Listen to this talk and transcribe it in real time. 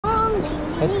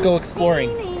Let's go exploring.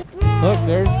 Look,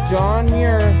 there's John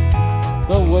Muir,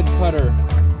 the woodcutter.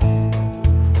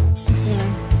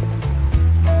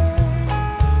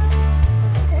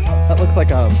 That looks like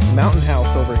a mountain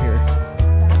house over here.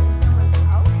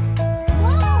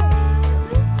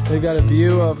 They got a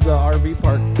view of the RV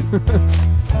park.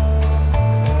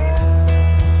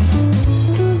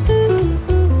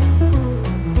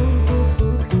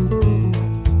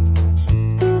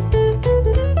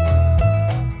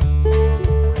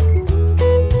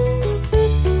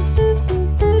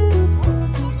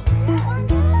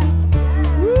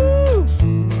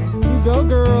 Go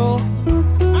girl!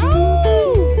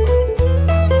 Ow!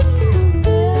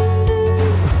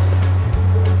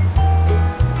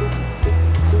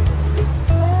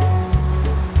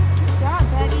 Good job,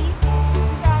 Betty. You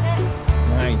got it.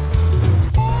 Nice.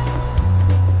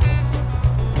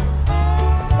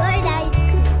 Good ice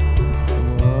cream.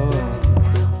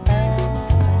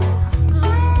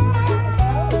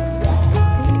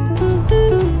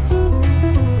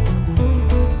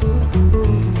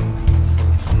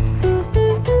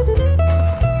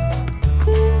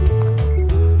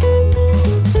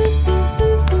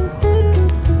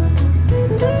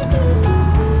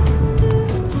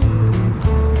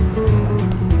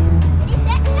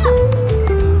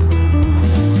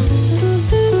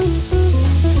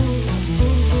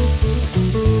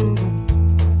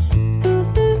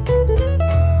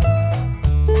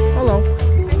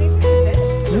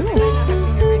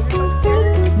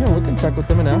 Check with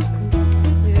them and ask.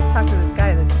 We just talked to this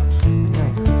guy that's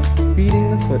Feeding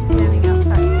the foot. standing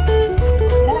outside.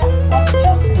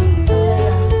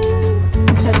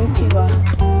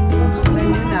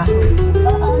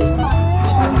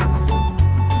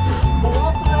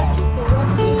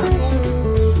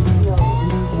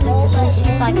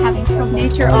 She's like having trouble.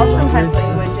 Nature also has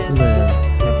languages.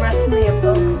 The rustling of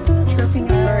oaks, chirping of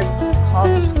birds,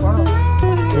 calls of squirrels.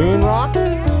 Moon rock?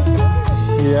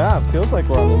 Yeah, it feels like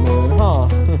we're on the moon, huh?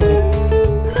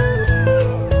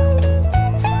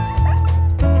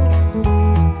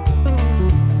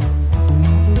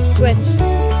 Switch.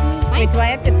 Wait, do I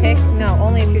have to pick? No,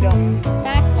 only if you don't.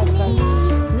 Back to me.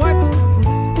 What?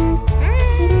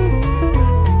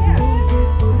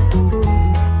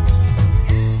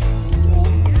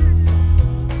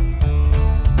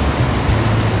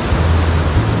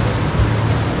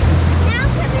 Now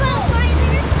can we go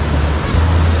farther?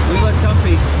 We look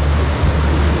comfy.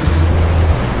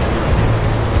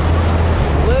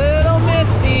 Little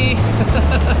misty.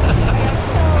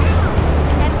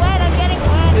 And wet, I'm getting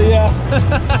wet. Yeah.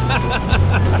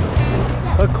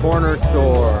 The corner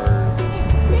stores.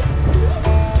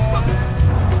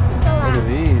 Look at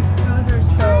these. Those are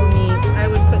so neat. I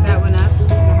would put that one up.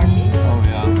 Oh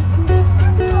yeah.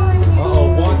 Uh-oh,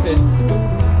 wanted.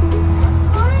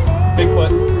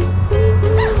 Bigfoot.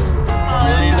 $1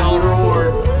 million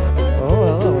reward. Oh,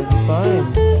 hello, what'd you find?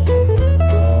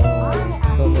 Oh,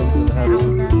 someone's in heaven.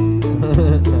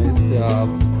 Nice job.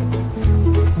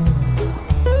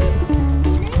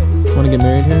 Want to get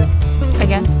married here?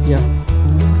 Again? Yeah.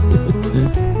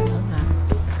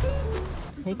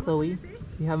 Hey Chloe,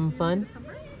 you having fun?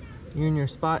 You're in your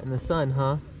spot in the sun,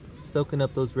 huh? Soaking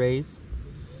up those rays.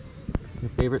 Your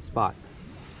favorite spot.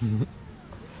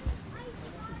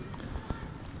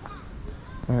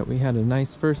 Alright, we had a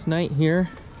nice first night here.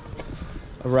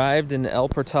 Arrived in El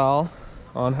Portal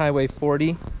on Highway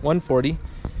 140.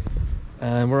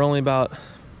 And we're only about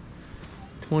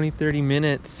 20-30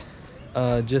 minutes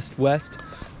just west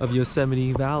of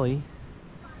Yosemite Valley.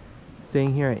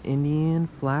 Staying here at Indian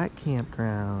Flat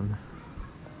Campground.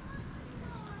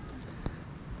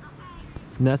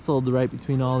 Nestled right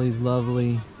between all these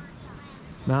lovely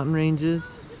mountain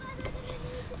ranges.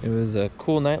 It was a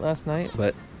cool night last night,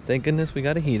 but thank goodness we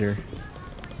got a heater.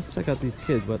 Let's check out these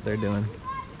kids, what they're doing.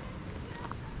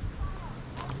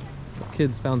 The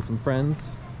kids found some friends.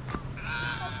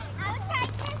 I'll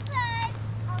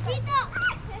take this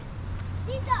one.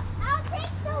 Tito, I'll take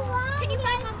the one. Can you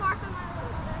find one more from our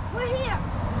little? We're here.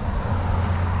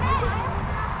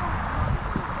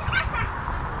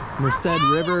 Merced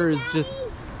River is just...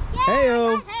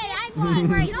 Hey-o! Hey, I'm one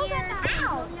right here.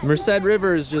 Merced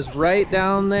River is just right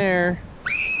down there.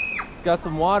 It's got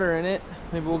some water in it.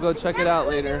 Maybe we'll go check it out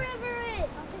later.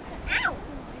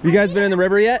 You guys been in the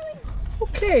river yet?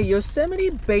 Okay,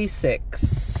 Yosemite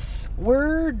basics.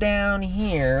 We're down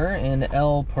here in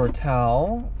El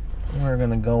Portal. We're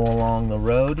gonna go along the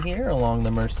road here, along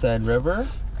the Merced River.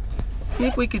 See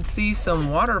if we could see some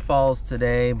waterfalls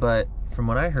today, but from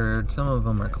what I heard, some of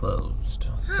them are closed.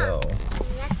 So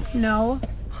No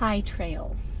high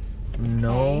trails.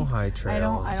 no Okay. high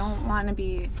trails. I don't want to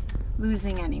be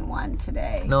losing anyone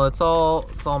today. No, let's all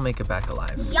make it back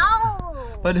alive. Yo!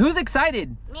 But who's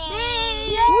excited?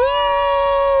 Me!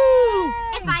 Woo!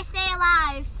 If I stay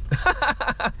alive.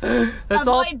 Let's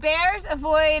all. Avoid bears,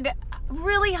 avoid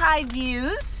really high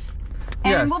views,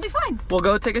 and Yes. we'll be fine. We'll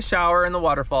go take a shower in the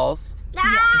waterfalls.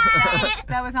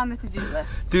 That was on the to-do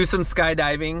list. Do some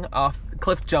skydiving, off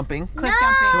cliff jumping. Cliff Who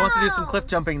jumping. wants to do some cliff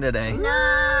jumping today?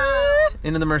 No!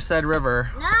 Into the Merced River.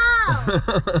 No!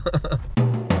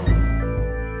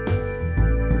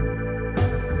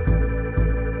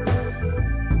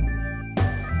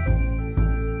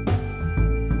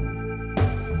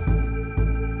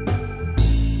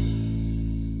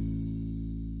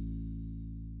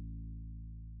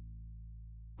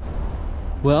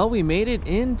 Well, we made it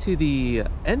into the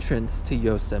entrance to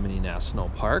Yosemite National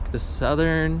Park, the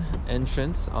southern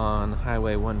entrance on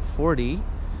Highway 140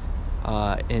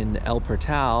 in El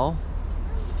Portal,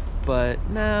 but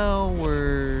now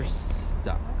we're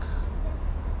stuck.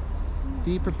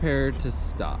 Be prepared to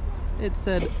stop. It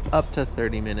said up to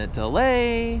 30-minute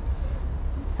delay,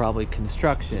 probably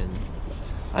construction.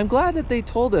 I'm glad that they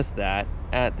told us that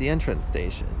at the entrance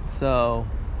station, so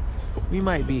we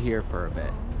might be here for a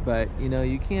bit. But, you know,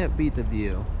 you can't beat the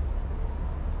view.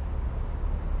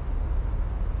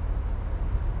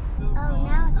 Oh,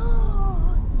 now.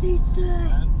 Oh,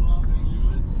 sister.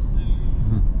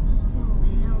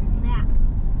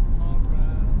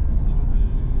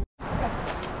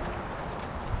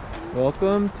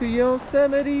 Welcome to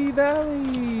Yosemite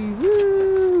Valley.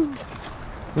 Woo!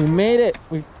 We made it.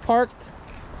 We parked.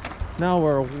 Now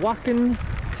we're walking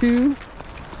to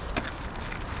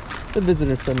the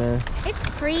visitor center. It's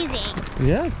freezing.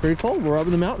 Yeah, it's pretty cold. We're up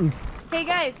in the mountains. Hey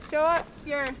guys, show up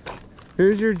your...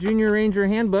 Here's your Junior Ranger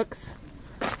handbooks.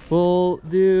 We'll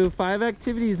do 5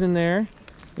 activities in there,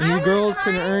 and you girls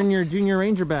can earn your Junior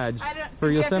Ranger badge for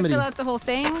Do you Yosemite. have to fill out the whole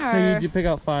thing, or Hey, you pick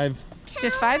out 5.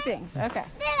 just 5 things? Okay.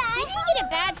 We didn't get a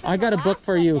badge from I got the a book last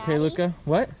for one, you, okay, Daddy. Luca?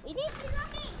 What? We didn't get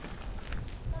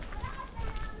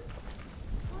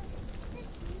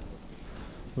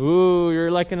a Ooh,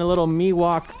 you're like in a little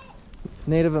Miwok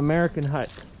Native American hut.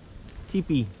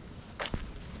 Teepee.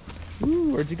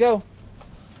 Ooh, where'd you go?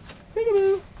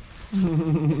 Peekaboo.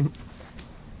 You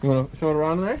want to show it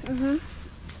around there?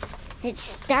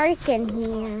 It's dark in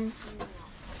here.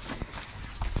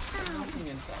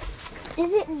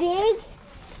 Is it big?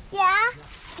 Yeah.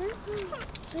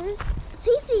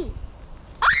 Cece.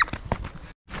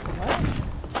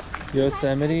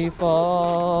 Yosemite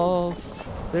Falls.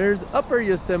 There's Upper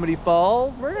Yosemite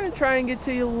Falls. We're gonna try and get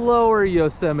to Lower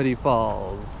Yosemite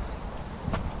Falls.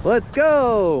 Let's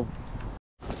go.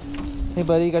 Hey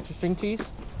buddy, you got your string cheese?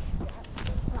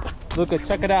 Luca,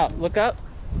 check it out. Look up.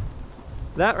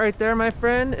 That right there, my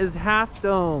friend, is Half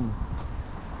Dome.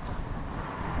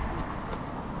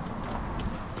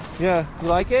 Yeah, you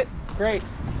like it? Great.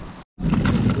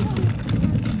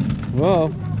 Whoa.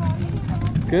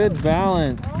 Good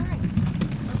balance.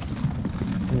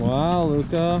 Wow,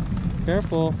 Luca.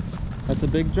 Careful. That's a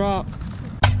big drop.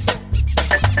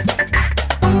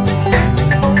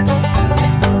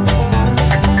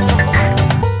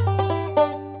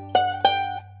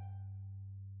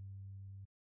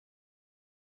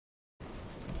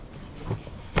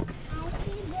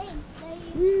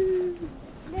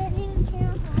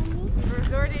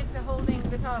 Resorted to holding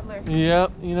the toddler.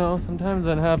 Yep, you know, sometimes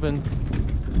that happens.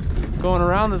 Going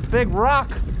around this big rock.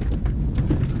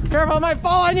 Careful, I might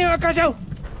fall on you, Akasho!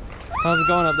 How's it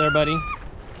going up there, buddy?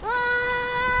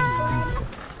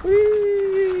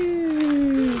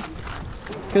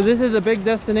 Because this is a big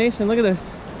destination. Look at this.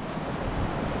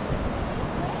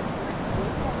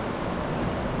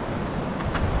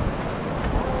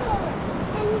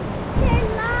 And there are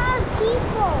a lot of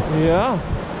people. Yeah.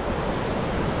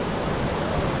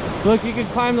 Look, you can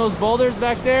climb those boulders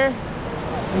back there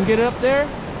and get up there.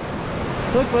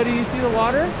 Look, buddy, you see the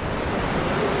water?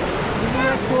 Isn't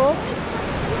that cool?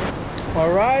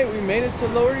 All right, we made it to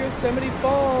Lower Yosemite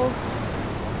Falls.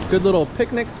 Good little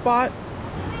picnic spot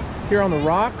here on the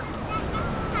rock.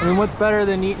 I mean, what's better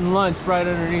than eating lunch right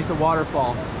underneath the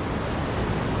waterfall?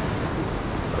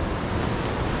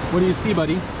 What do you see,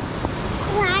 buddy?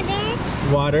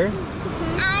 Water. Water? And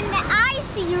I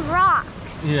see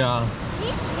rocks. Yeah. Me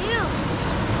too.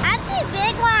 I see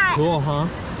big ones. Cool, huh?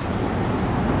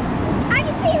 I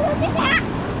can see, look at that.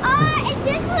 Oh, it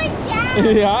just went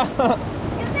down. Yeah.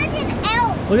 It's like an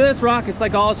elf. Look at this rock. It's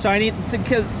like all shiny.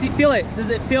 Feel it. Does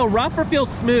it feel rough or feel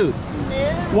smooth?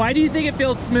 Smooth. Why do you think it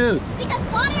feels smooth? Because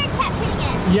water kept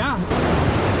hitting it. Yeah.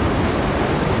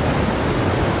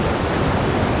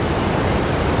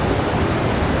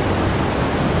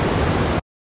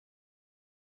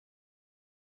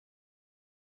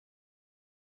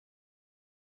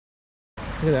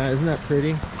 Look at that, isn't that pretty?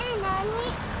 And then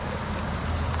we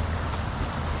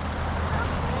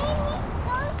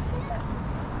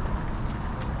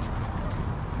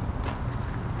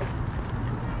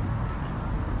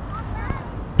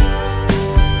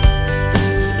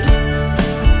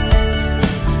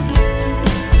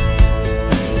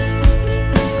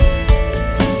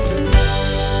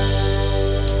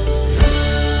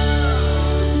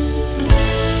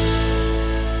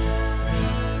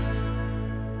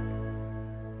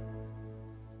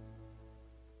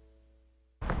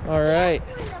All right,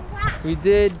 we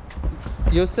did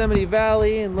Yosemite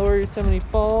Valley and Lower Yosemite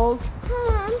Falls.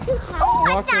 I'm too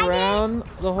high. Walked around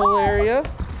the whole area.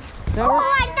 Now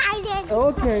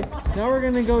okay, now we're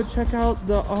gonna go check out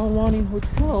the Ahwahnee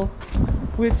Hotel,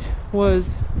 which was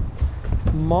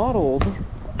modeled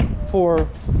for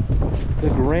the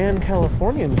Grand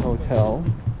Californian Hotel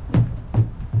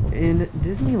in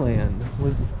Disneyland.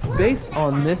 Was based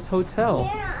on this hotel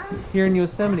here in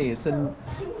Yosemite. It's a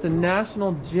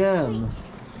national gem.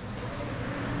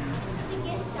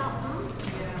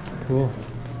 Cool.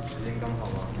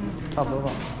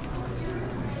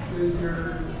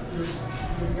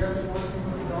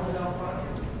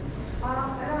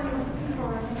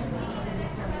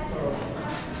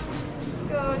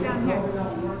 Go down here.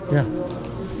 Yeah.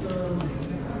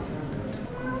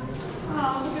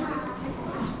 Oh, look at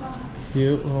this.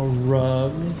 Cute little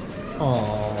rug.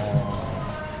 Aww.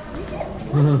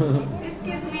 This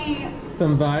gives me,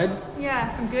 Some vibes?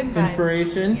 yeah, some good vibes.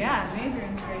 Inspiration? Yeah, major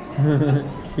inspiration.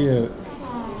 Cute.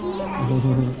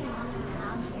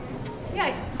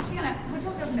 Yeah, Sienna, which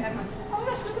one's open to Edwin? Oh my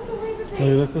gosh, look at the way that Look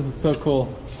they... at this is so cool.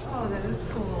 Oh, that is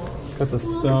cool. Got the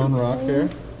stone rock here.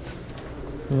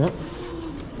 Yep.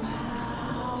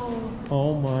 Wow.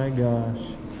 Oh my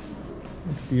gosh.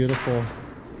 It's beautiful.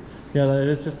 Yeah, it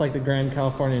is just like the Grand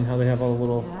Californian, how they have all the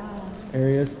little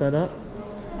areas set up.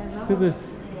 Look at this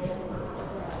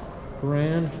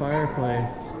grand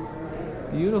fireplace.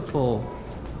 Beautiful.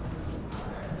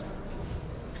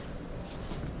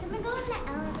 Can we go in the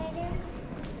elevator?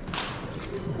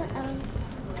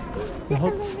 I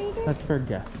hope that's for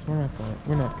guests. We're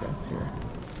not guests here.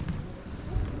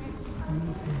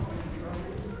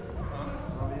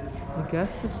 A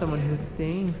guest is someone who's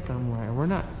staying somewhere. We're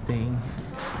not staying.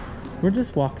 We're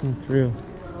just walking through.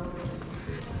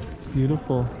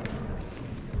 Beautiful.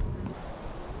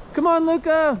 Come on,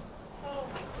 Luca.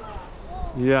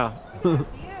 Yeah.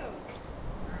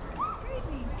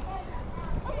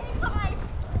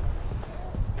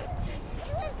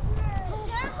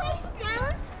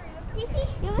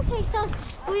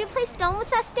 Will you play stone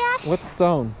with us, Dad? What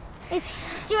stone? It's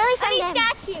really funny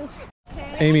statue.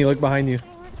 Amy, look behind you.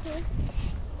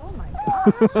 Oh my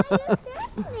god.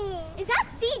 Is that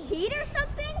CG'd or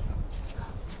something?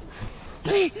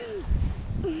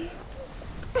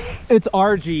 It's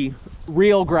RG,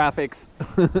 real graphics.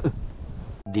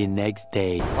 The next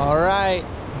day. All right,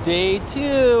 day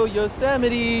 2,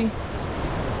 Yosemite.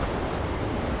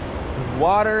 There's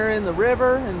water in the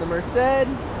river in the Merced.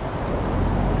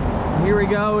 Here we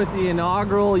go with the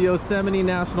inaugural Yosemite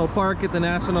National Park at the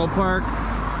National Park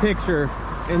picture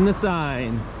in the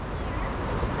sign.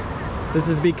 This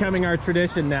is becoming our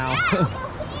tradition now. Yeah, I'll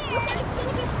go here. Okay, it's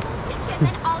gonna be a full picture,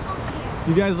 then I'll go here.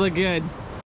 You guys look good.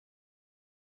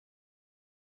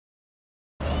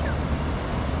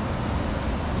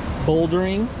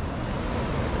 Bouldering.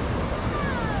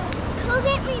 Go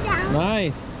get me down.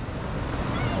 Nice.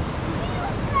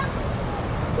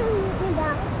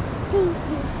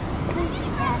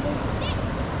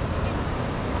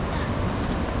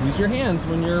 Use your hands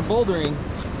when you're bouldering.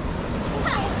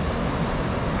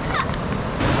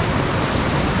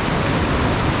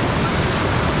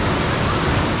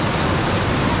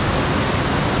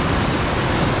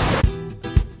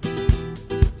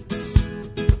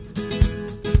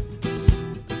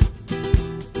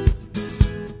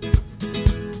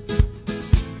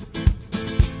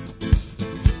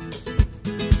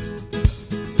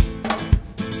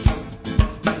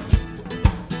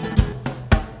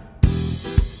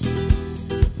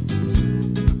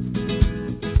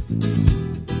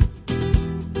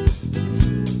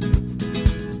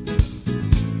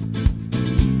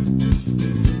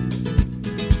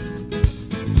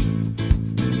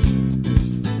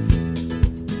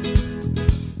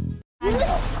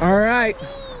 All right,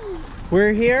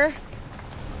 we're here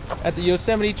at the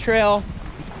Yosemite Trail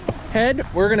head.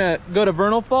 We're gonna go to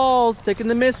Vernal Falls, taking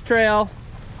the mist trail.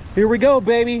 Here we go,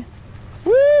 baby.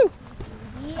 Woo!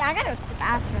 Yeah, I gotta go to the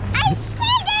bathroom. I'm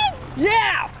singing!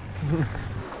 Yeah!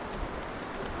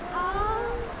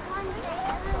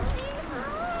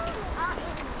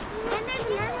 And there's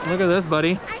another one. Look at this,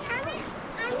 buddy. I haven't.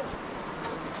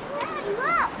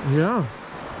 Yeah.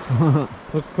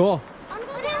 Looks cool. But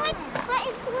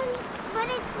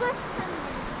it's less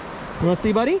somewhere. You want to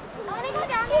see, buddy? I want to go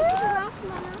down there to the rock,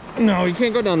 Mama. No, you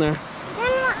can't go down there.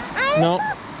 No.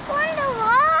 I'm going to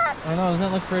walk. I know, doesn't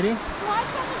that look pretty? Why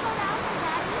can't we go down there,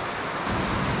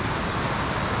 Daddy?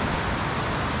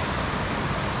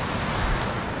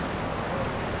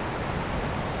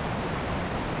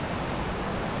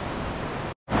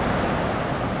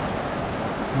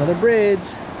 Another bridge.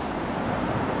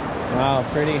 Wow,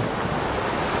 pretty.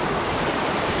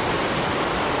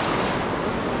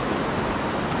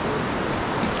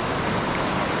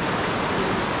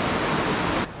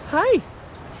 Hi.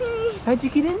 How'd you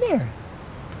get in there?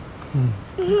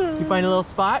 Did you find a little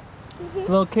spot? A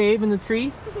little cave in the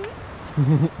tree?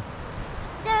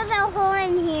 There's a hole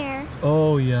in here.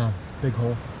 Oh yeah, big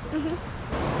hole.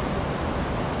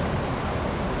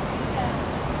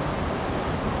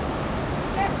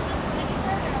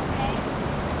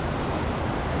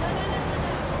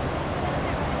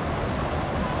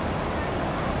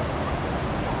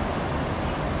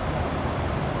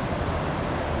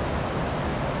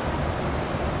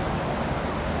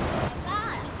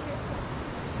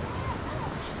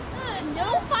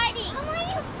 No fighting. Come on,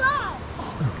 you fall.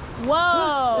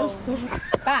 Whoa!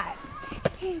 Bye.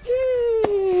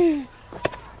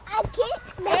 I can't.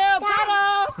 Ew,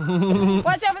 puddle!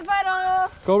 Watch out for the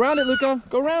puddle! Go around it, Luca.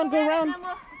 Go round, go round.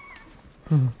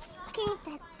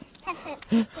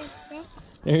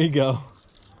 There you go.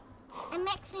 I'm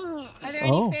mixing it. Are there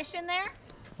any fish in there?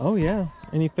 Oh yeah.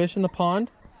 Any fish in the pond?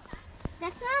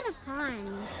 That's not a pond.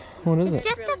 What is It's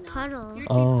it? just a puddle. You're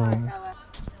too Oh. smart, fella.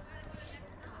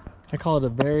 I call it a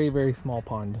very, very small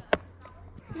pond.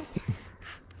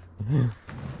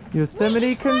 Yosemite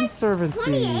Wait, it's March Conservancy.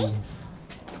 28th?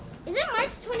 Is it March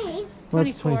 28th? March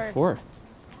 24th. 24th.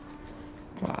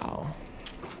 Wow.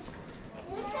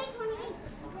 It looks like 28th.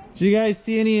 Did you guys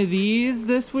see any of these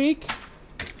this week?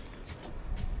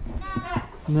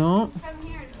 No? Come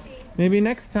here and see Maybe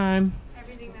next time.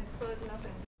 everything that's closed and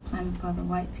open. I'm for the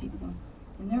white people,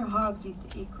 and their hogs eat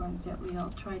the acorns that we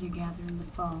all try to gather in the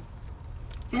fall.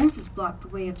 Fences block the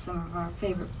way of some of our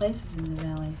favorite places in the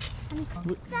valley.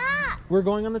 Stop! We're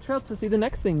going on the trail to see the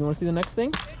next thing. You want to see the next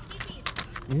thing?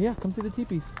 Yeah, come see the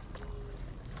teepees.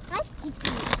 Let's keep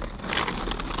it.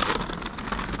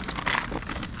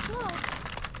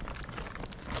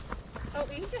 Oh,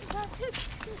 we just left his.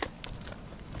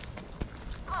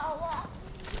 Oh,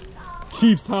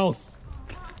 Chief's house.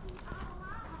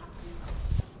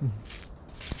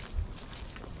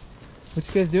 What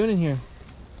you guys doing in here?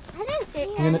 I didn't see it.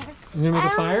 You gonna make a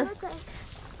fire?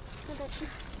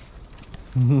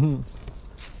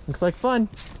 Looks like fun.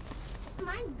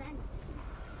 Mine's done.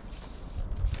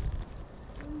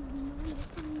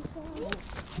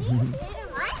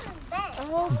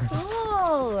 Oh,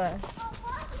 cool. I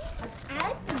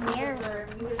like the bear.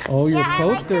 Oh, your Yeah, I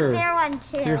like the poster. bear one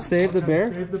too. Here, save the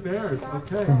bear. Save the bears.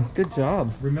 Okay. Good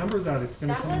job. Remember that. It's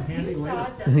going to come in handy later.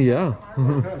 Yeah.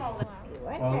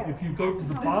 Okay. If you go to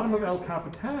the bottom of El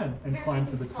Capitan and climb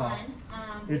to the top,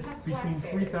 it's between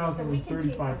 3,000 and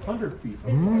 3,500 feet.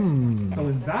 So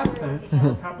in that sense,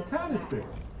 El Capitan is bigger.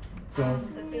 So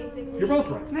you're both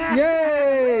right.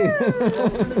 Yay!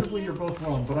 Alternatively, you're both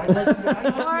wrong. But I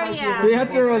like The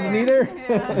answer was neither.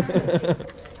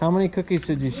 How many cookies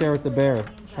should you share with the bear?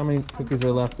 How many cookies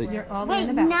are left? That you... All the way Wait,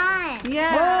 in the back. none.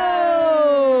 Yeah.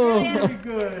 Oh! very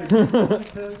good. You want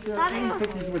to share any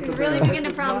cookies with the He's really bear. big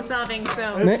into problem solving,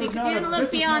 so This you is could not do a- look this is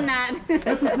beyond not- that.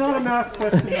 This is not a math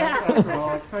question after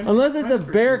all. Unless it's a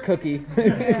bear cookie.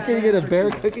 Can you get a bear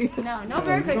cookie? No, no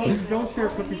bear cookies. Don't share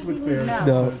cookies with bears.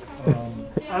 No.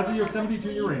 Because, as a Yosemite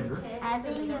Junior Ranger, As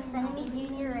a Yosemite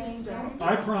Junior Ranger,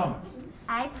 I promise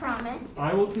I promise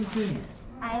I will continue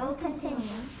I will continue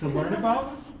to learn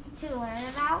about, to learn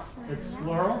about,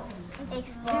 explore,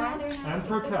 explore, and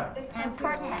protect and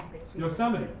protect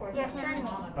Yosemite, Yosemite,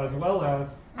 as well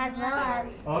as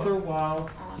other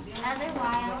wild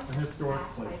and historic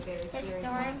places.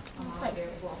 historic places.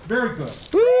 Very good.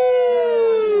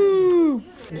 Woo!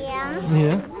 Yeah.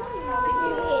 Yeah.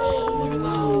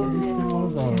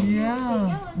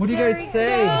 Yeah. What do you guys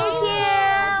say?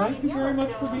 Thank you very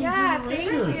much for being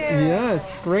Junior Rangers.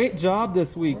 Yes, great job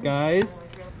this week, guys.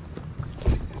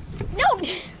 No.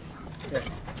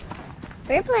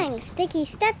 We're playing sticky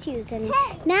statues, and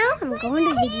now I'm going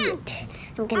to video it.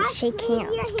 I'm going to shake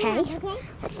hands, okay?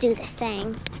 Let's do this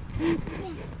thing.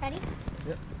 Ready?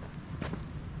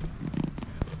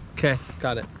 Okay,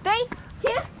 got it.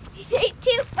 3,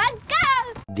 2, 1,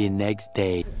 go! The next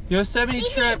day. Yosemite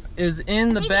trip is in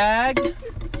the bag.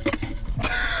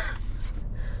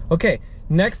 Okay,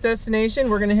 next destination,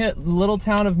 we're gonna hit the little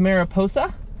town of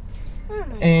Mariposa.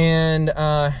 and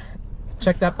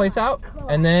check that place out.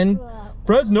 And then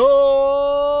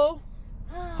Fresno,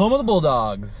 home of the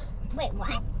Bulldogs. Wait,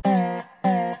 what?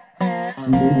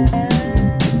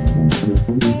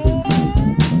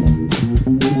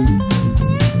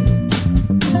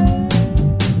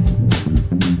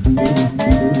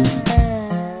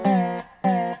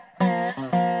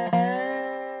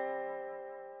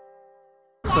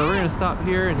 So we're gonna stop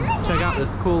here and check out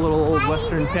this cool little old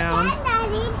western town.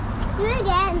 Do it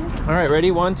again. All right, ready?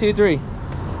 1, 2, 3.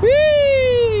 Whee!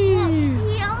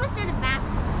 He almost did it back.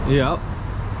 Yep.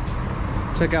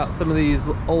 Check out some of these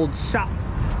old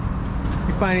shops. If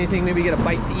you find anything, maybe get a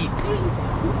bite to eat.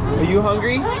 Are you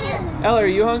hungry? Ella, are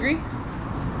you hungry?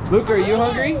 Luke, are you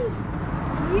hungry?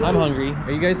 I'm hungry.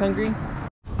 Are you guys hungry?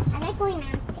 I like going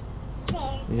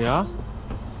downstairs. Yeah.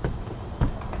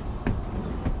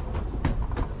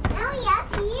 Oh, yeah,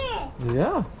 here.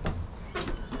 Yeah.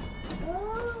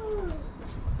 Ooh.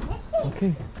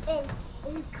 Okay. This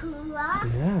is cool.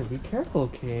 Yeah, be careful,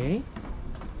 okay?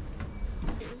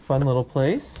 Fun little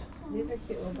place. These are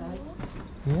cute little bags.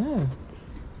 Yeah.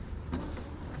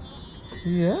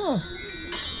 Yeah.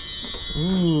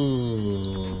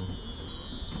 Ooh.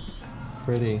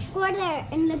 Pretty. Over there,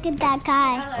 and look at that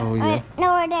guy. Oh, yeah.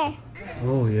 No, over there.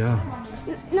 Oh, yeah.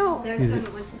 No. He's an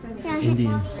Yeah,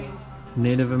 Indian.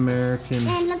 Native American.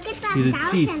 And look at that He's a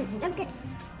fountain. chief. Look at.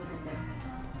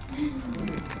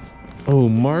 Oh,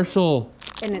 Marshall.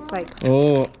 And it's like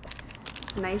Oh,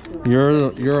 nice and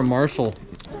you're a Marshall.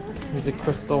 He's a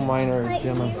crystal miner,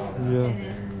 Gemma. Yeah.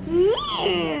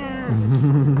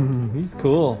 He's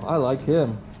cool. I like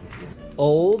him.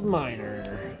 Old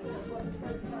miner.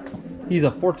 He's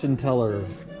a fortune teller.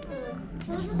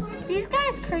 These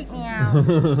guys creep me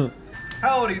out.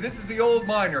 Howdy, this is the old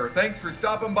miner. Thanks for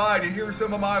stopping by to hear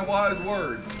some of my wise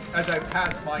words. As I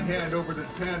pass my hand over this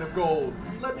pan of gold,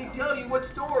 let me tell you what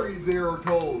stories there are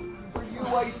told. For you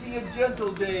I see a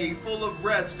gentle day, full of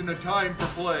rest and a time for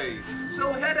play.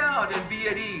 So head out and be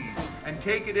at ease, and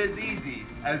take it as easy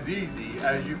as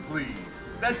you please.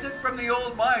 That's it from the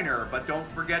old miner, but don't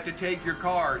forget to take your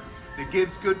card that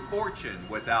gives good fortune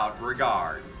without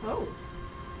regard. oh,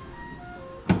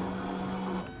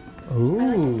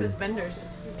 Ooh. suspenders.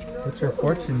 What's your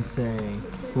fortune say?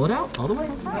 Pull it out all the way.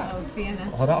 Oh, Sienna.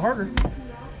 Hold out harder.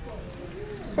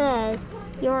 Says,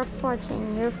 your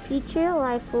fortune, your future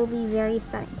life will be very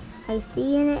sunny. I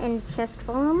see in it a chest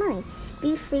full of money.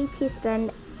 Be free to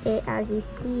spend it as you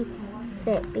see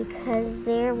fit, because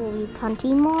there will be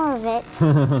plenty more of it.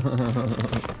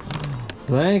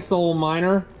 Thanks, old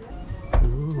miner.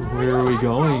 Ooh, where are we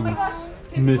going?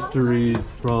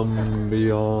 Mysteries from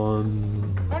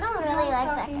beyond. I don't really like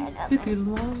that kind of. Pippi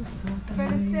Longstocking.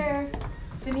 Fred Astaire.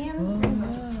 Finian's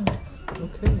rainbow.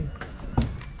 Okay.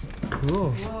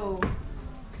 Cool. Whoa.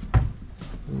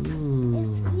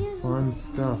 Ooh, fun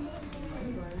stuff.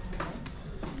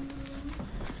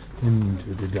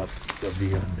 Into the depths of the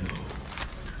unknown.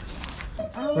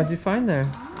 What'd you find there?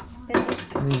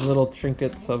 These little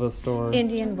trinkets of a store.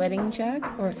 Indian wedding jug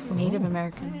or Native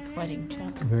American wedding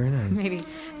jug. Very nice. Maybe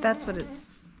that's what it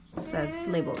says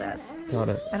labeled as. Got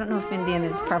it. I don't know if Indian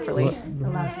is properly What?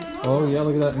 allowed to. Oh yeah,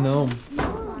 look at that gnome.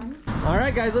 All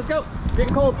right, guys, let's go. It's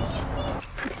getting cold.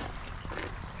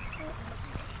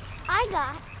 I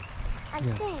got a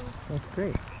Yeah. thing. That's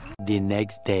great. The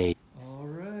next day. All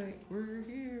right, we're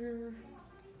here.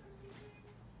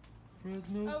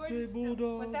 Fresno Oh, we're State just-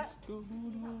 Bulldogs. what's that? Go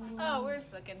Bulldogs. Oh, we're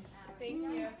just looking. Thank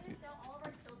you.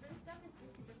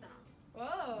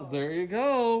 Whoa. There you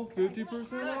go.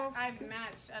 50% Look, off. I've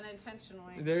matched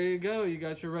unintentionally. There you go. You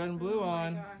got your red and blue Oh my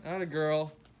on. gosh. Atta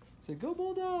girl. Say go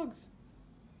Bulldogs.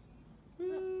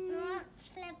 Woo.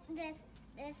 Slip this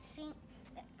thing.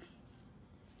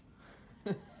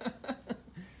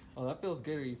 Oh, that feels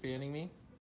good. Are you fanning me?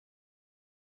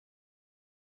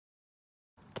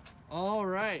 All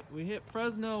right, we hit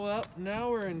Fresno up. Now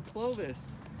we're in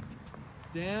Clovis.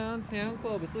 Downtown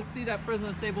Clovis. Let's see that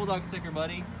Fresno State Bulldog sticker,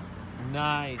 buddy.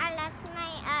 Nice. I lost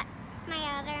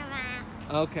my other mask.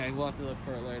 Okay, we'll have to look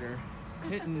for it later.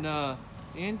 Hitting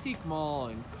Antique Mall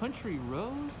and Country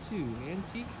Rose too.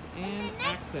 Antiques and In the next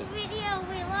accents. video,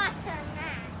 we lost our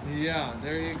mask. Yeah,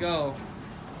 there you go.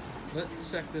 Let's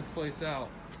check this place out.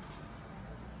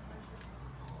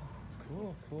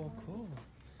 Cool, cool, cool.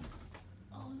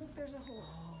 Oh, look, there's a hole.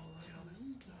 Oh, look at all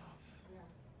this stuff.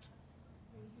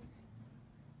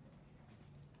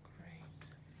 Great.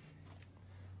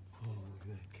 Oh, look at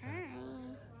that cat.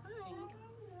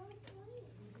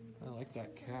 I like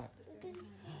that cat.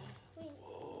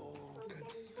 Whoa,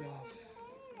 good stuff.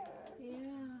 Yeah.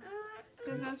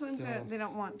 Does those ones are, they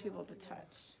don't want people to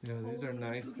touch. Yeah, these are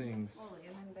nice things.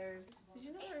 And then there's, did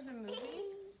you know there's a movie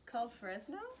called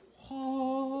Fresno?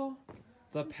 Oh,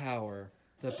 the power,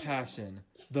 the passion,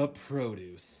 the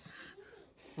produce.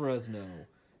 Fresno,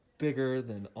 bigger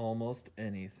than almost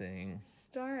anything.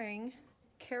 Starring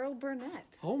Carol Burnett.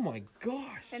 Oh my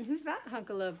gosh. And who's that hunk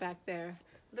of love back there?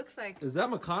 Looks like... Is that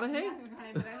McConaughey?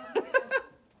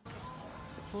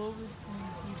 So you don't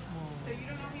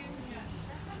know him yet?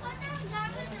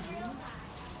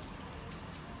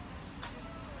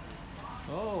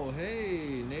 Oh,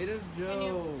 hey, Native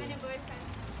Joe.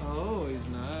 Oh, he's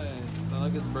nice. I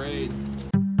like his braids.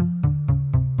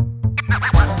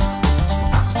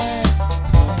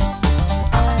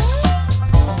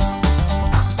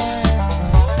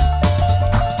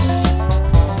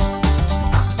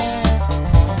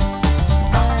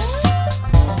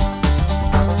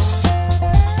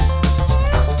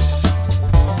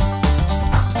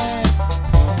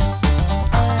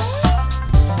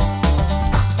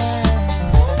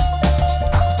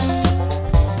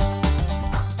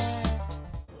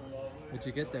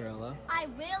 What'd you get there, Ella? I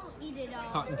will eat it all.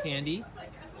 Cotton candy.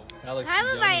 That looks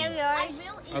Have a bite of yummy.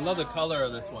 yours. I love the color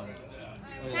of this one.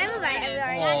 Have a bite of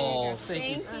yours. Oh,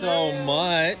 thank you so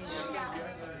much.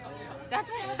 That's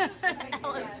what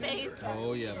Ella's face.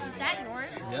 Oh yeah. Is that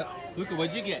yours? Yep. Luca,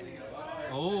 what'd you get?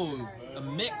 Oh, a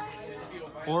mix.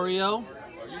 Oreo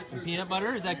and peanut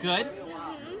butter. Is that good?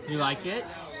 You like it?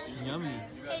 Yummy.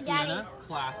 Hey, Sienna, Daddy.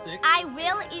 classic. I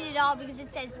will eat it all because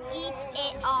it says eat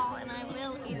it all, and I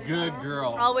will eat it Good all.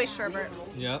 girl. Always sherbet.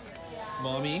 Yep.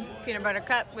 Mommy. Peanut butter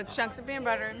cup with chunks of peanut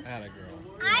butter. Atta girl.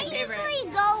 I favorite.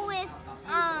 usually go with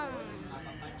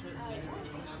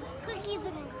cookies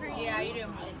and cream. Yeah, you do.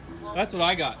 That's what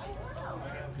I got.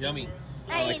 Yummy.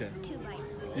 I like ate it. 2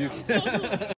 bites. You.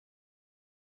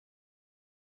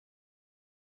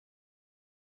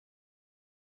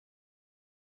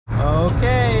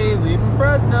 Okay, leaving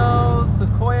Fresno,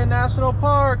 Sequoia National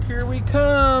Park, here we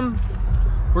come.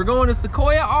 We're going to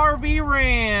Sequoia RV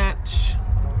Ranch.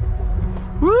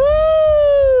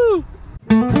 Woo!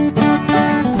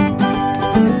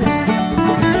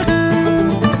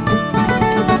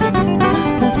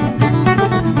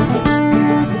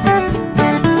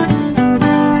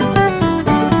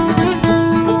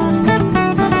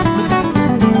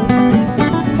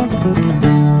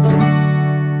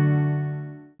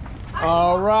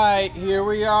 All right, here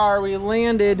we are. We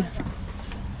landed.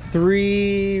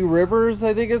 3 Rivers,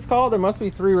 I think it's called. There must be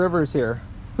 3 rivers here.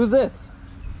 Who's this?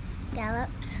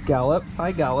 Gallops. Gallops.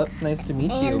 Hi, Gallops. Nice to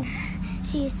meet you.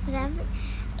 She's 7,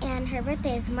 and her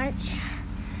birthday is March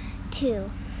 2.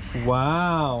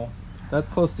 Wow. That's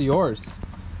close to yours.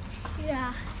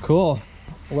 Yeah. Cool.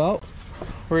 Well,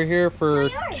 we're here for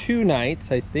 2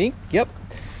 nights, I think. Yep.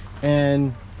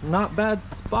 And not bad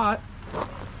spot.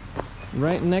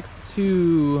 Right next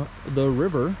to the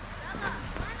river.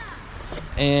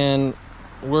 And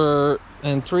we're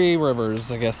in 3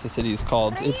 Rivers, I guess the city's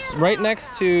called. It's right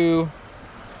next to...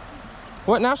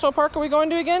 What national park are we going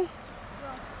to again?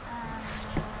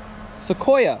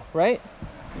 Sequoia, right?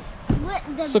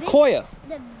 Sequoia.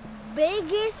 The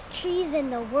biggest trees in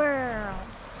the world.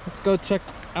 Let's go check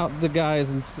out the guys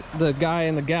and the guy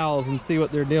and the gals and see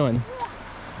what they're doing.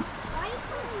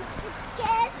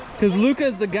 Because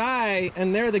Luca's the guy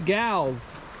and they're the gals.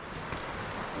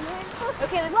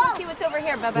 Okay, let's go see what's over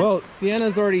here, Bubba. Well,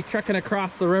 Sienna's already trekking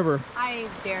across the river. I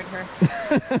dared her.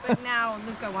 But now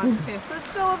Luca wants to. So let's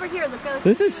go over here, Luca. Let's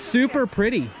This see is what's over super here.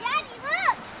 pretty. Daddy,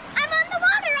 look! I'm on the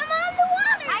water! I'm on the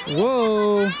water!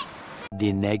 Whoa.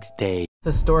 The next day.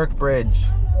 Historic bridge.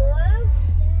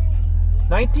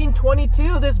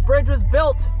 1922, this bridge was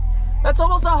built. That's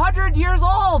almost 100 years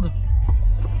old.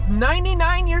 It's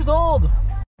 99 years old.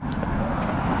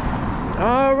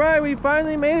 All right, we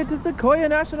finally made it to Sequoia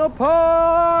National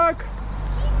Park.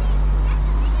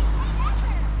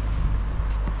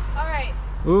 All right.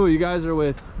 Ooh, you guys are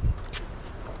with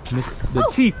the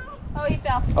chief. Oh, he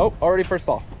fell. Oh, already first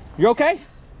fall. You okay?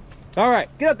 All right,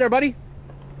 get up there, buddy.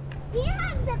 He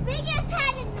has the biggest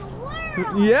head in the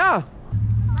world! Yeah.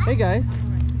 Hey guys,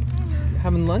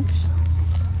 having lunch?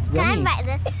 Yummy. Can I bite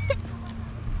this?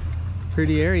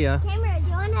 Pretty area. Cameron, do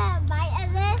you want a bite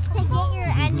of this to get your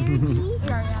energy?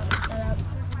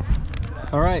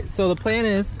 All right, so the plan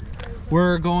is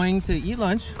we're going to eat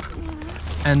lunch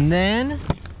and then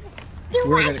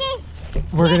we're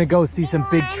gonna go see some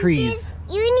big trees.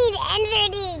 You need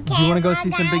energy, Do you want to go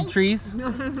see some big trees?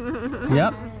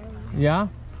 Yep. Yeah.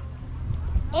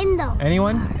 In the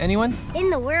Anyone? Anyone? in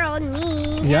the world,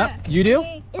 me. Yep. You do?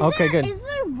 Okay, good. Is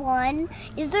there one?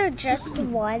 Is there just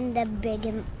one?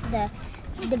 The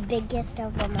the biggest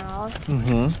of them all.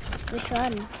 Mm-hmm. Which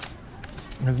one?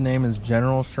 His name is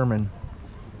General Sherman.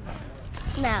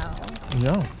 No.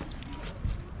 No.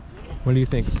 What do you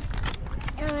think?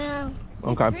 I don't know.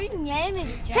 Okay.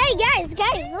 Hey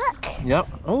guys, look. Yep.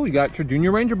 Oh, you got your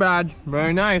Junior Ranger badge.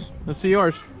 Very nice. Let's see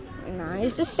yours. No,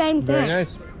 it's the same Very thing.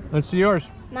 nice. Let's see yours.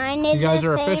 Mine is You guys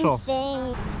the are same official.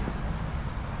 thing.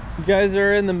 You guys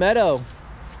are in the meadow.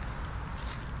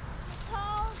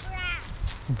 Tall grass.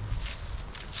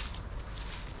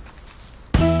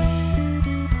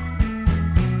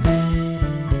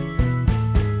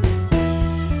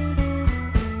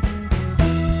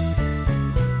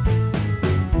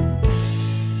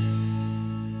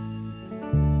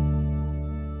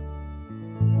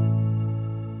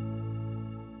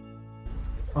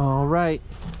 All right.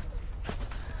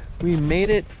 We made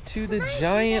it to the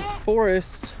giant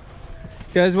forest.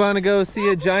 You guys want to go see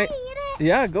a giant?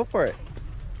 Yeah, go for it.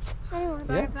 As long as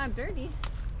it's not dirty. You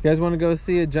guys want to go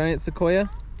see a giant sequoia?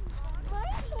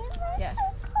 Yes.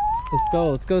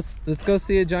 Let's go. Let's go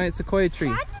see a giant sequoia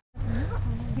tree.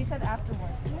 He said afterwards.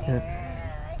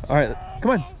 Yeah. All right,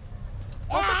 come on.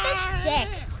 Look at this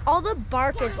stick. All the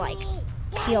bark is like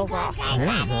peeled off.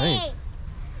 Yeah, nice.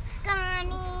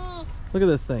 Look at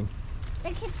this thing.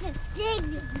 Look at this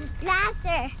big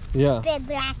blaster. Yeah, Big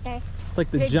blaster. it's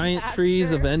like the Big giant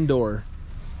trees of blaster. Endor.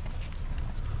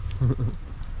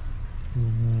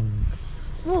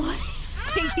 Whoa, this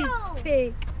thing is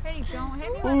big. Hey, don't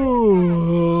hit me.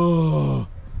 Ooh.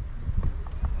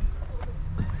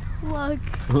 Look.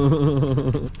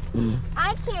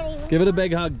 I can't even. Give it a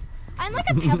big hug. I'm like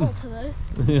a pebble to this.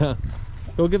 Yeah.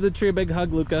 Go give the tree a big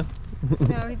hug, Luca.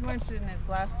 No, he's more interested in his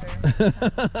blaster.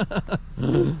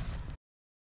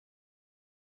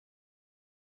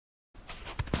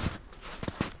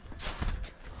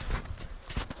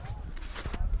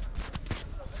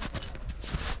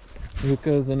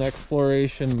 Luca's in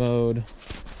exploration mode.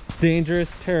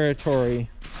 Dangerous territory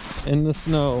in the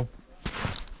snow.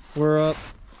 We're up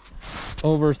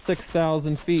over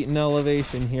 6,000 feet in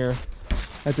elevation here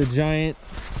at the giant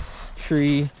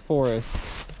tree forest,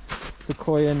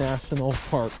 Sequoia National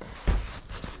Park.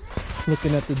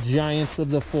 Looking at the giants of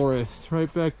the forest.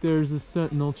 Right back there's a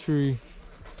sentinel tree.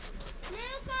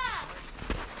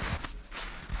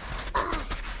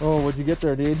 Oh, what'd you get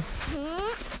there, dude?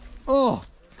 Oh,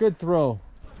 good throw.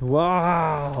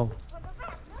 Wow.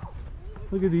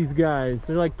 Look at these guys.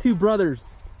 They're like two brothers.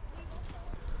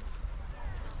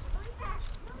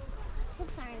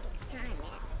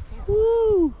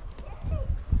 Woo.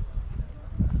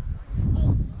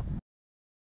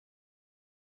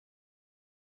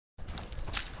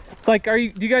 It's like, do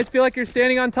you guys feel like you're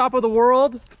standing on top of the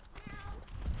world?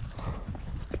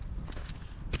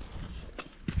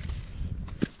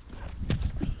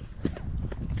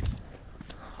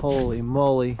 Holy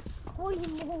moly. Holy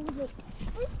moly.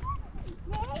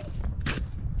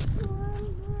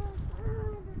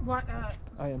 What?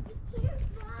 I am.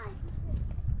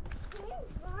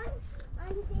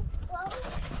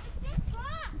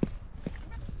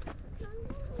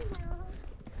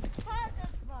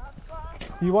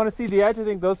 You want to see the edge? I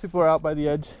think those people are out by the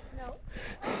edge.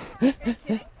 No.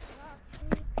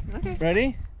 Okay.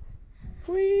 Ready?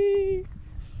 Whee!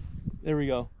 There we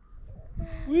go.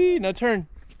 Whee! Now turn.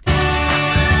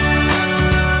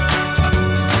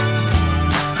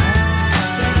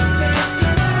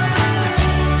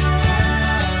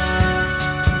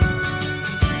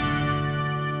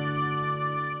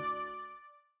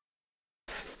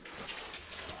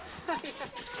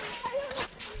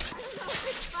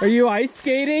 Are you ice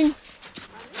skating?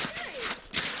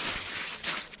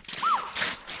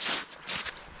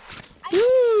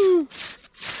 Woo!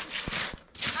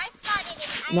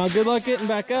 Now good luck getting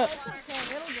back up.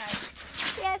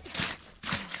 Yes.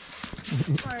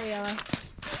 Sorry, Ella.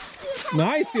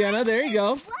 Nice, Sienna. There you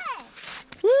go.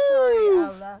 What? Woo!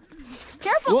 Ella.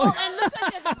 Careful! Whoa. And look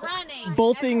at this running.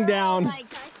 Bolting down. Like,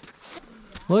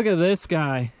 Look at this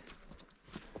guy.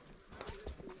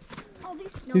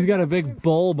 He's got a big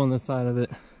bulb on the side of it.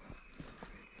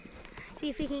 See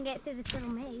if we can get through this little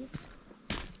maze.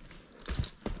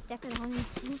 Step it on.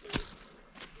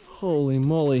 Holy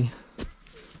moly.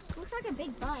 Looks like a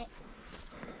big butt.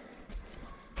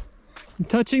 I'm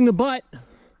touching the butt.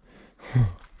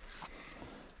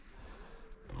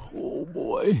 Oh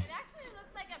boy. it actually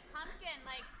looks like a pumpkin,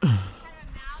 like kind of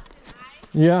a mouth and eyes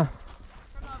Yeah.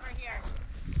 from over here.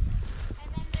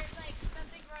 And then there's like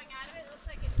something growing out of it. It looks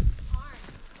like it's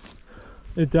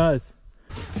arms. It does.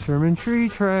 Sherman Tree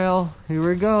Trail. Here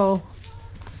we go.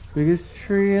 Biggest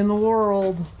tree in the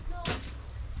world.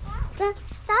 Stop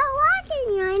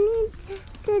walking. I need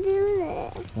to do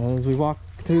this. As we walk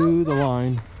back to the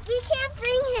line. We can't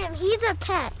bring him. He's a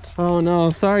pet. Oh no,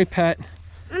 sorry pet.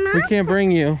 We can't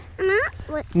bring you.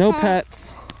 No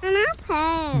pets. I'm not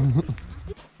pet.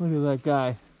 Look at that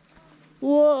guy.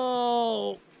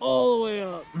 Whoa! All the way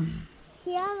up.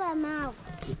 See all the mouth.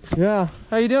 Yeah.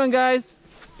 How you doing, guys?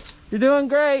 You're doing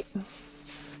great.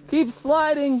 Keep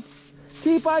sliding.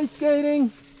 Keep ice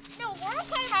skating. No, we're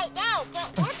okay right now,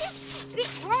 but we're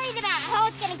just worried about how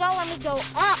it's gonna go when we go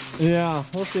up. Yeah,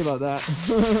 we'll see about that.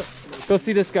 Go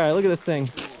see this guy. Look at this thing.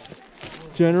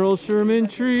 General Sherman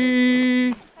tree.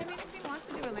 I mean, if he wants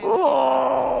to do a landscape.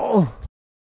 Oh!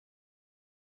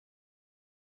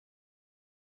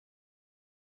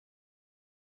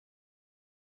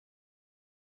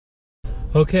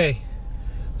 Okay,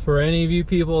 for any of you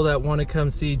people that want to come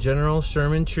see General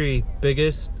Sherman tree,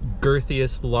 biggest,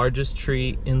 girthiest, largest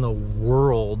tree in the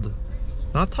world.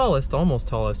 Not tallest, almost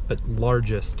tallest, but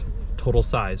largest total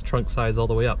size, trunk size all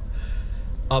the way up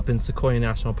in Sequoia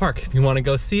National Park. If you want to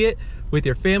go see it with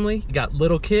your family, you got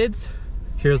little kids,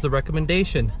 here's the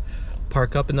recommendation.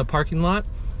 Park up in the parking lot,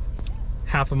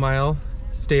 half a mile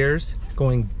stairs,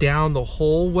 going down the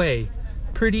whole way.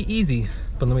 Pretty easy,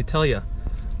 but let me tell you,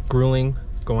 grueling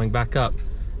going back up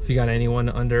if you got anyone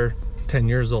under 10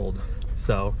 years old.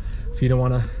 So if you don't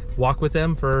want to walk with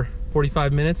them for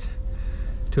 45 minutes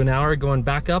to an hour going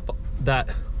back up that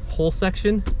whole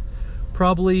section,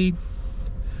 probably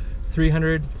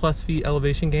 300 plus feet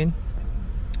elevation gain.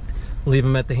 Leave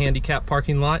them at the handicap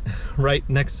parking lot right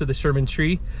next to the Sherman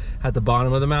tree at the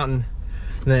bottom of the mountain.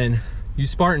 Then you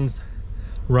Spartans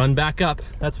run back up.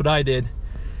 That's what I did.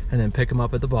 And then pick them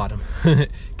up at the bottom.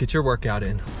 Get your workout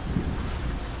in.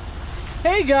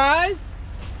 Hey guys!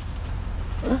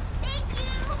 Thank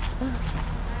you.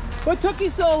 What took you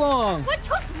so long? What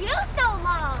took you so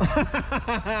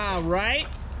long? Right?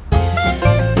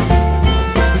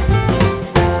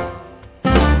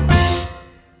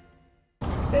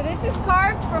 So this is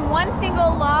carved from one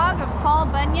single log of Paul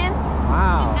Bunyan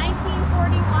Wow. in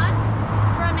 1941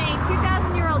 from a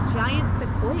 2,000-year-old giant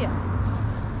sequoia.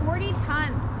 40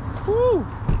 tons. Woo!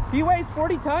 He weighs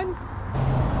 40 tons?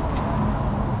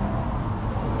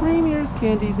 Premier's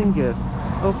Candies and Gifts.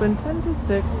 Open 10 to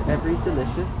 6 every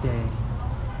delicious day.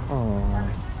 Oh.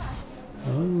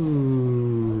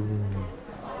 Ooh.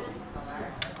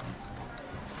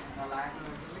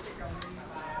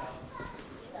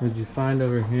 What'd you find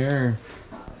over here?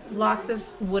 Lots of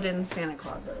wooden Santa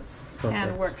Clauses Perfect.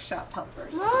 and workshop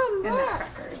helpers Mom, and look.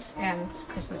 nutcrackers and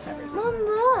Christmas everything. Mom,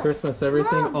 look. Christmas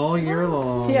everything all year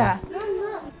long. Yeah. Mom,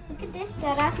 look. Look at this,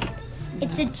 Dada.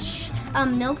 It's a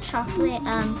milk chocolate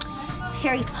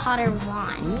Harry Potter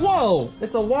wand. Whoa!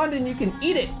 It's a wand and you can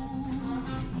eat it.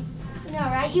 No,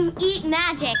 right? You eat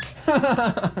magic.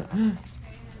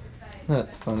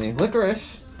 That's funny.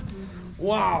 Licorice.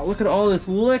 Wow, look at all this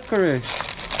licorice.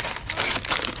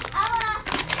 Ella,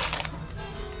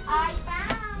 I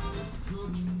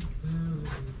found.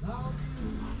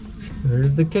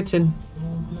 There's the kitchen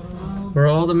where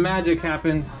all the magic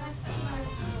happens.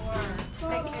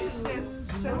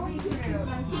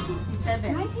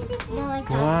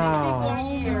 Wow.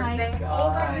 I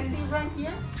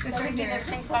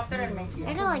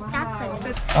don't like that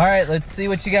side. All right, let's see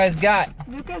what you guys got.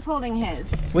 Luca's holding his.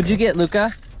 What'd you get,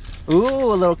 Luca? Ooh,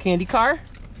 a little candy car.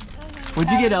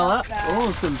 What'd you get, Ella?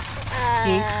 Oh, some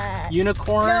pink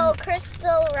unicorn. No, crystal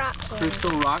rock candy.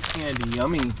 Crystal rock candy,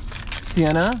 yummy.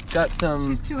 Sienna got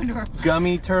some She's too adorable.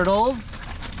 gummy turtles.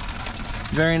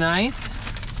 Very nice.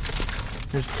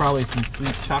 There's probably some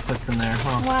sweet chocolates in there,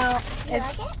 huh? Well, You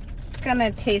like it? it's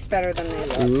gonna taste better than they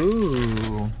look.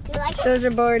 Ooh. You like it? Those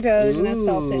are Bordeaux and a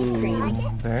salted Ooh,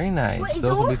 cream. very nice. Wait, is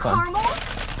Those will the be fun. caramel?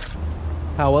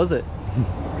 How was it? It's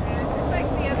just like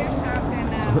the other shop in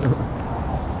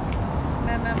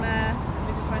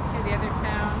we just went to the other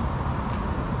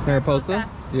town. Mariposa?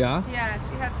 Yeah. Yeah,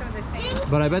 she had some of the same.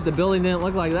 But I bet the building didn't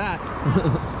look like that.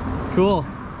 It's cool.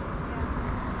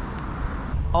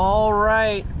 All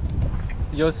right.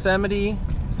 Yosemite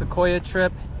Sequoia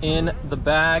trip in the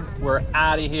bag. We're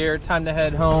out of here. Time to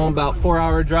head home. About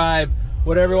 4-hour drive.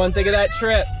 What did everyone think of that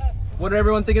trip? What did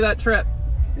everyone think of that trip?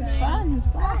 It was fun. It was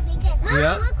blast. Look,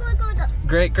 Yeah. look.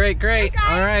 Great, great, great. Look,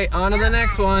 guys. All right, on to the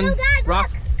next one. Look, guys,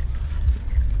 Ross.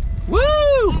 look.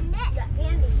 Woo! And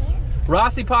then,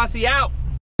 Rossi Posse out.